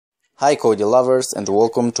Hi Kodi lovers and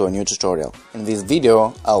welcome to a new tutorial. In this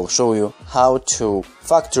video I'll show you how to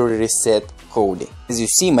factory reset Kodi. As you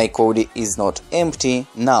see, my Kodi is not empty.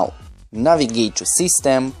 Now navigate to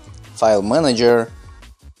System, File Manager,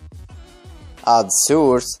 Add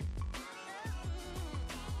Source,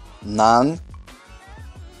 None.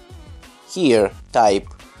 Here type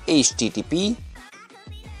http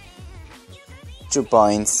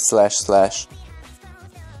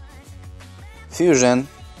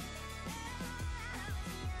fusion.tv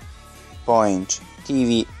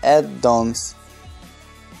addons.ad.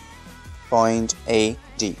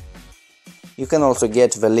 You can also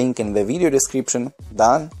get the link in the video description.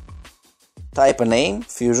 Done. Type a name,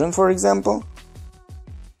 Fusion for example.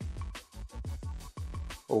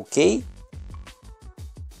 OK.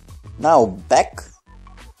 Now back,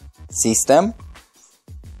 System,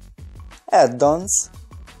 Add-ons,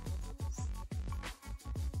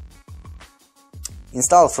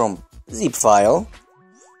 install from zip file.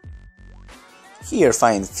 Here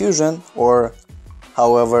find Fusion or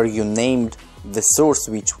however you named the source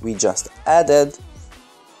which we just added.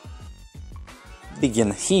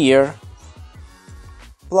 Begin here.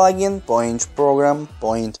 Plugin program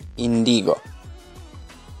Indigo.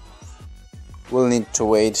 We'll need to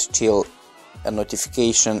wait till a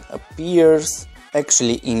notification appears.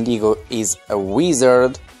 Actually, Indigo is a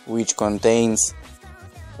wizard which contains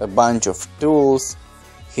a bunch of tools.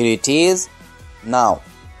 Here it is. Now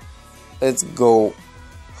let's go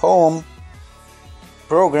home,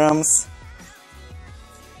 programs,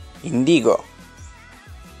 Indigo.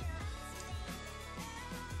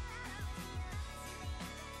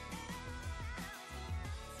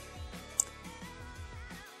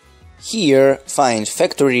 Here find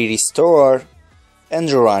Factory Restore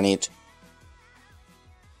and run it.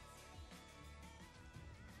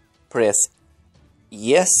 Press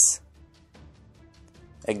yes,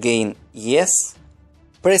 again yes.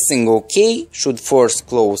 Pressing OK should force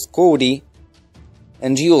close Kodi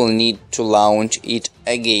and you'll need to launch it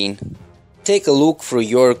again. Take a look through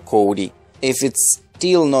your Kodi. If it's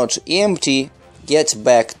still not empty, get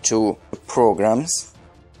back to Programs,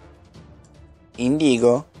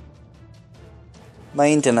 Indigo,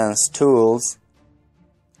 Maintenance Tools,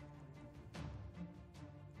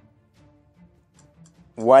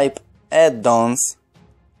 wipe add-ons,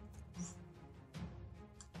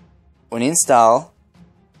 uninstall.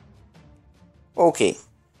 OK.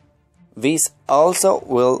 This also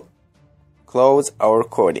will close our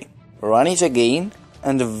Kodi. Run it again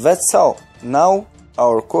and that's all. Now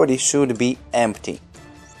our Kodi should be empty.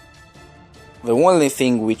 The only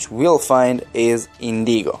thing which we'll find is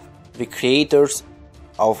Indigo, the creators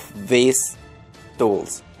of these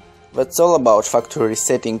tools. That's all about factory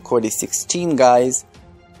resetting Kodi 16, guys.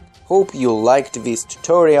 Hope you liked this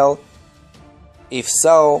tutorial. If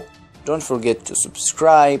so, don't forget to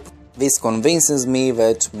subscribe. This convinces me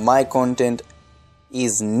that my content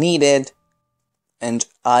is needed and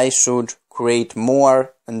I should create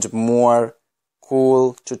more and more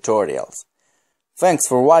cool tutorials. Thanks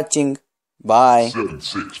for watching. Bye. 7,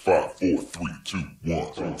 6, 5, 4, 3, 2, 1. You'll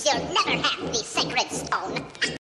never have the sacred stone.